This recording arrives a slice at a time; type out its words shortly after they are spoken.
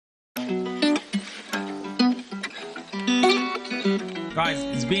Guys,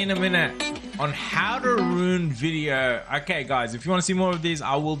 it's been a minute on how to rune video. Okay, guys, if you want to see more of these,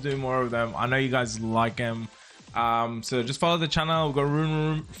 I will do more of them. I know you guys like them. So just follow the channel. We've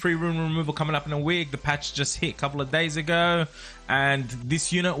got free rune removal coming up in a week. The patch just hit a couple of days ago, and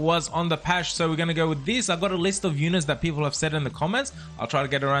this unit was on the patch, so we're going to go with this. I've got a list of units that people have said in the comments. I'll try to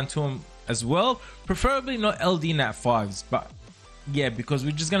get around to them as well. Preferably not LD Nat 5s, but yeah, because we're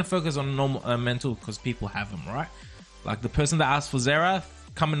just going to focus on normal elemental because people have them, right? Like the person that asked for Xerath,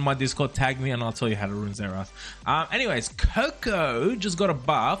 come in my Discord, tag me, and I'll tell you how to rune Xerath. Anyways, Coco just got a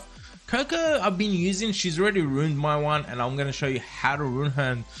buff. Coco I've been using, she's already ruined my one, and I'm going to show you how to rune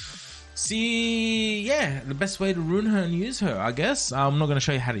her and see, yeah, the best way to rune her and use her, I guess. I'm not going to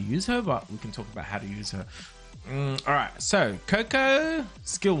show you how to use her, but we can talk about how to use her. Alright, so Coco,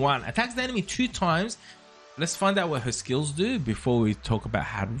 skill 1, attacks the enemy 2 times. Let's find out what her skills do before we talk about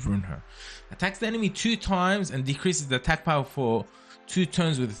how to rune her. Attacks the enemy 2 times and decreases the attack power for 2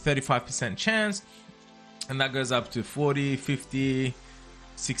 turns with a 35% chance. And that goes up to 40, 50,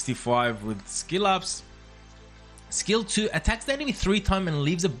 65 with skill ups. Skill 2 attacks the enemy 3 times and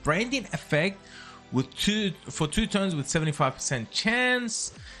leaves a branding effect with 2 turns with 75%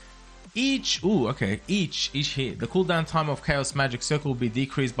 chance. Each hit, the cooldown time of Chaos Magic Circle will be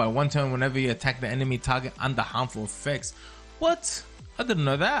decreased by 1 turn whenever you attack the enemy target under harmful effects. What? I didn't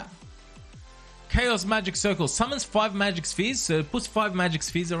know that. Chaos Magic Circle summons 5 magic spheres, so it puts 5 magic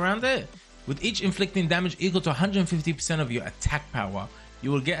spheres around it, with each inflicting damage equal to 150% of your attack power.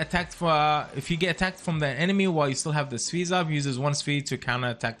 You will get attacked if you get attacked from the enemy while you still have the spheres up. Uses 1 sphere to counter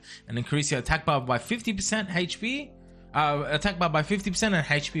attack and increase your attack power by 50% HP. Attack power by 50% and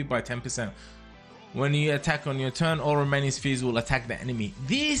HP by 10%. When you attack on your turn, all remaining spheres will attack the enemy.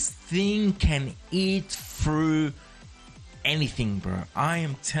 This thing can eat through anything, bro. I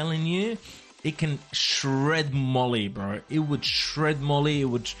am telling you, it can shred Molly, bro. It would shred Molly. It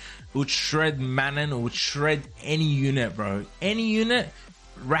would shred Manon. It would shred any unit, bro. Any unit,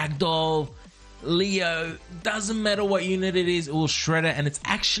 Ragdoll, Leo, doesn't matter what unit it is, it will shred it. And it's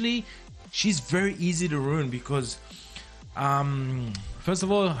actually, she's very easy to ruin because first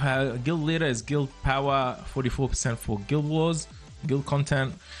of all, her guild leader is guild power 44% for guild wars, guild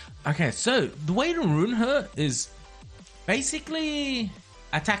content. Okay, so the way to ruin her is basically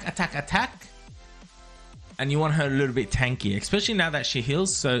attack, and you want her a little bit tanky, especially now that she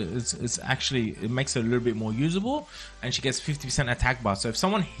heals. So it's actually, it makes her a little bit more usable, and she gets 50% attack bar. So if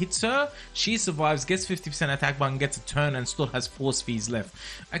someone hits her, she survives, gets 50% attack bar, and gets a turn, and still has 4 spheres left.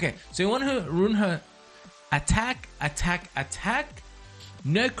 Okay, so you want to ruin her attack,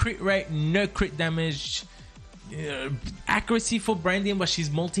 no crit rate, no crit damage, accuracy for branding, but she's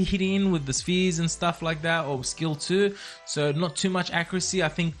multi-hitting with the spheres and stuff like that, or skill 2, so not too much accuracy. I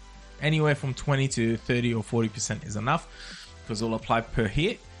think anywhere from 20 to 30 or 40% is enough because it'll apply per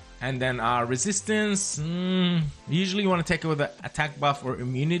hit. And then resistance, usually you want to take it with an attack buff or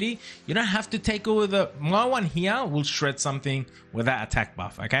immunity. You don't have to take it with my one here will shred something with that attack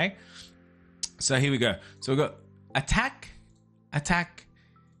buff. Okay, so here we go. So we got attack.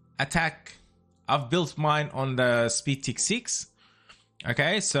 I've built mine on the speed tick 6.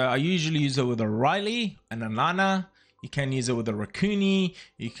 Okay, so I usually use it with a Riley and a Nana. You can use it with a Raccoony.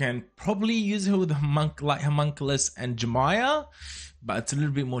 You can probably use it with a Homunculus and Jemaya, but it's a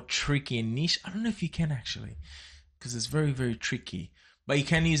little bit more tricky and niche. I don't know if you can actually, because it's very, very tricky. But you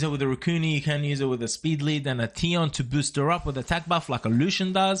can use it with a Raccoony. You can use it with a Speed Lead and a Tion to boost her up with attack buff like a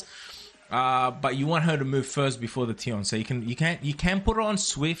Lucian does. But you want her to move first before the Tion. So you can put her on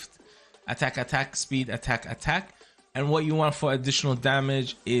Swift, attack, speed, attack. And what you want for additional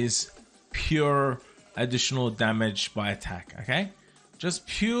damage is pure additional damage by attack. Okay, just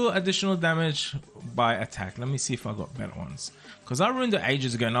pure additional damage by attack. Let me see if I got better ones, because I ruined it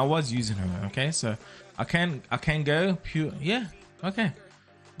ages ago and I was using her. Okay, so I can go pure. Yeah, okay,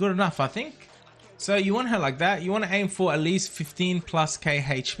 good enough, I think. So you want her like that. You want to aim for at least 15 plus K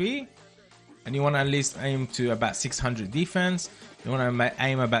HP, and you want to at least aim to about 600 defense. You want to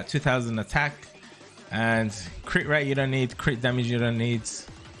aim about 2000 attack, and crit rate you don't need, crit damage you don't need.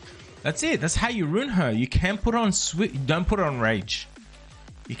 That's it. That's how you ruin her. You can put her on Swift. Don't put her on Rage.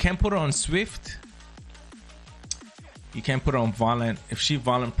 You can put her on Swift. You can put her on Violent. If she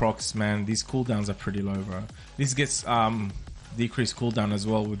Violent procs, man, these cooldowns are pretty low, bro. This gets decreased cooldown as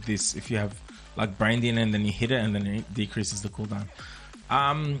well with this. If you have like Branding and then you hit it and then it decreases the cooldown.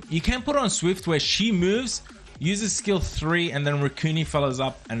 You can put her on Swift where she moves, uses skill 3, and then Raccoony follows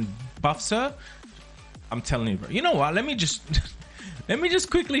up and buffs her. I'm telling you, bro. You know what? Let me just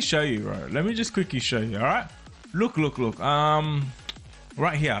quickly show you, bro. Let me just quickly show you. All right. Look.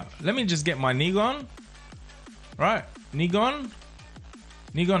 Right here. Let me just get my Negon. Right. Negon.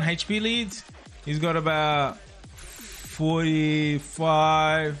 Nigga on HP leads. He's got about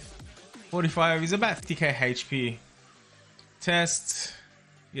 45. He's about 50k HP. Test.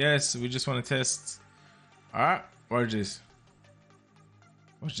 Yes, we just want to test. Alright, watch this.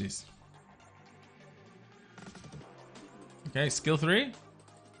 Watch this. Okay, skill 3.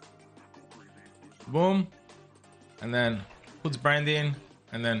 Boom. And then puts Brand in.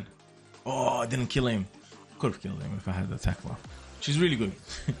 And then, oh, I didn't kill him. Could have killed him if I had the attack bar. She's really good.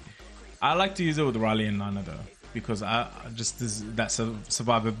 I like to use it with Riley and Nana though, because I just that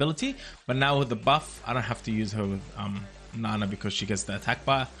survivability. But now with the buff, I don't have to use her with Nana because she gets the attack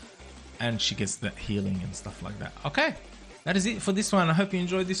bar and she gets the healing and stuff like that. Okay, that is it for this one. I hope you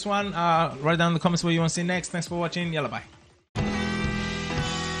enjoyed this one. Write down in the comments what you want to see next. Thanks for watching. Yalla, bye.